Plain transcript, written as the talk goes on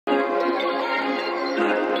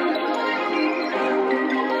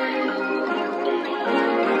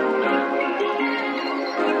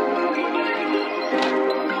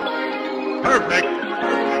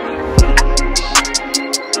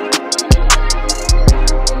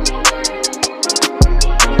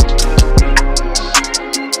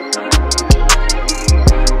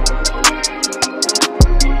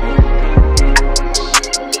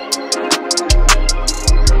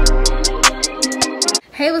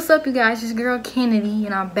what's up, you guys? It's your girl Kennedy,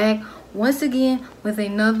 and I'm back once again with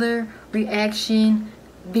another reaction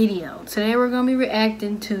video. Today we're gonna be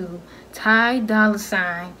reacting to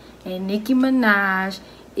 $DOLLA and Nicki Minaj,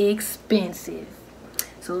 Expensive.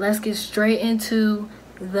 So let's get straight into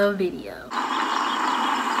the video.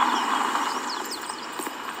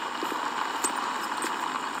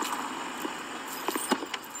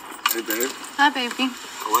 Hey babe. Hi baby.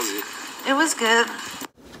 How was it? It was good.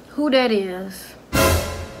 Who that is?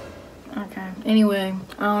 Okay. Anyway,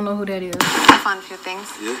 I don't know who that is. I found a few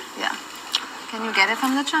things. Yeah? Yeah. Can you get it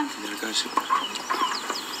from the trunk? Yeah, I got you.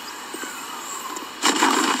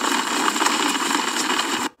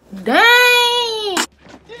 Dang!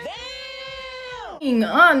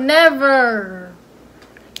 Dang! Never.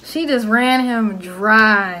 She just ran him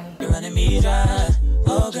dry. You're running me dry.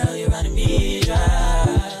 Oh girl, you're running me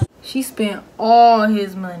dry. She spent all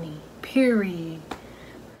his money. Period.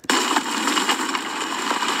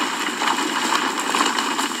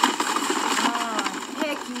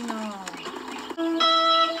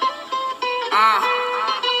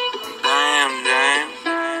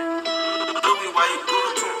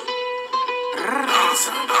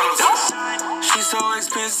 She's so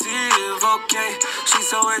expensive, okay. She's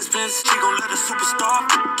so expensive. She gon' let a superstar,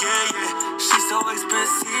 yeah, yeah. She's so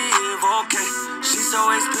expensive, okay. She's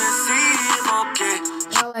so expensive, okay.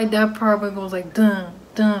 I like that part when it goes like dun,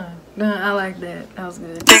 dun, dun. I like that. That was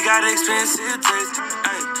good. She got expensive taste,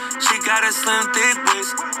 ayy. She got a slim, thick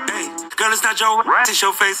waist, ayy. Girl, it's not your it's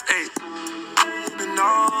your face, ayy. The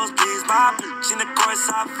nose bleeds, my bitch in the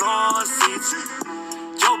courtside floor seats.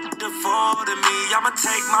 Yo, default to me, I'ma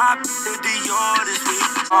take my to Dior this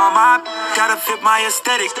week. All my gotta fit my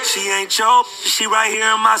aesthetic. She ain't your, she right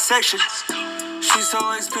here in my section. She's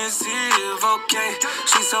so expensive, okay.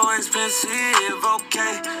 She's so expensive,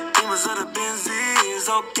 okay. Demons of the Benzies,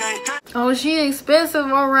 okay. Oh, she expensive,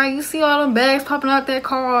 alright. You see all them bags popping out that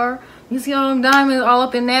car. You see all them diamonds all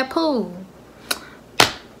up in that pool.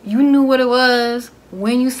 You knew what it was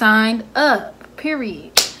when you signed up, period.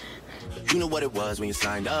 You knew what it was when you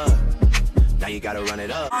signed up. Now you gotta run it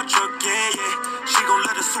up. Yeah, yeah. She gon'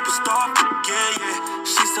 let a superstar. Yeah, yeah.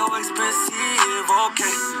 She's so expensive,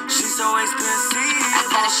 okay. She's so expensive. I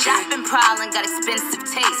got a shopping problem, got expensive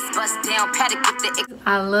taste. Bust down paddock with the.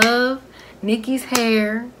 I love Nicki's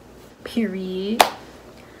hair, period.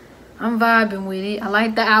 I'm vibing with it. I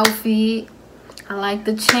like the outfit. I like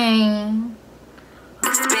the chain.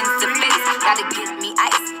 Expensive face, gotta get me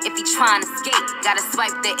ice if he tryna skate. Gotta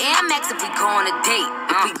swipe the Air Max if we go on a date.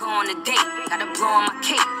 If we go on a date, gotta blow on my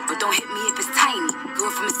cape, but don't hit me if it's tiny. Girl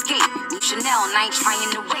from Escape, need Chanel, and I ain't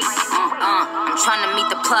trying to wait. I'm trying to meet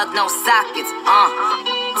the plug, no sockets.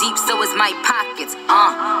 Deep so is my pockets.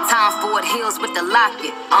 Time Ford Hills with the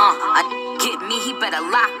locket. Get me, he better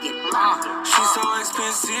lock it. She's so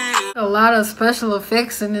expensive. A lot of special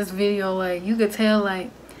effects in this video. Like you could tell, like.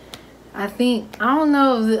 I don't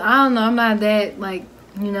know, I'm not that, like,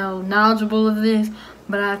 you know, knowledgeable of this,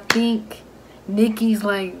 but I think Nicki's,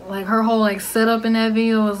 like her whole, like, setup in that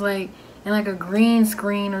video was, like, in, like, a green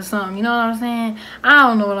screen or something, you know what I'm saying? I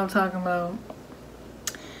don't know what I'm talking about,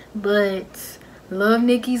 but love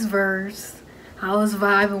Nicki's verse. I was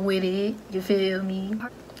vibing with it, you feel me?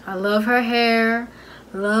 I love her hair,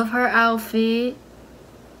 love her outfit.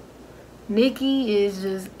 Nicki is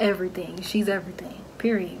just everything. She's everything,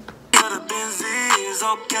 period. The Benzies,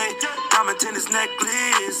 okay. Diamond tennis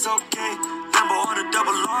necklace, okay. Lambo on a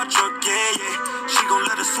double R truck, yeah, yeah. She gon'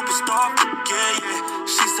 let a superstar, yeah, yeah.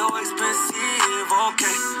 She's so expensive,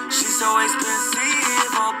 okay. She's so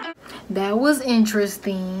expensive, okay. That was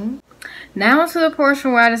interesting. Now to the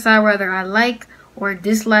portion where I decide whether I like or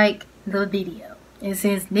dislike the video. And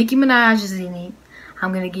since Nicki Minaj is in it,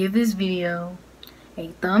 I'm gonna give this video a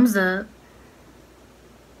thumbs up.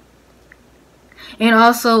 And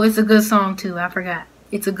also, it's a good song too. I forgot.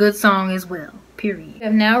 It's a good song as well. Period. We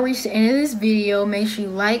have now reached the end of this video. Make sure you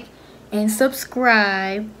like and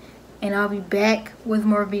subscribe. And I'll be back with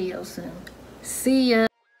more videos soon. See ya.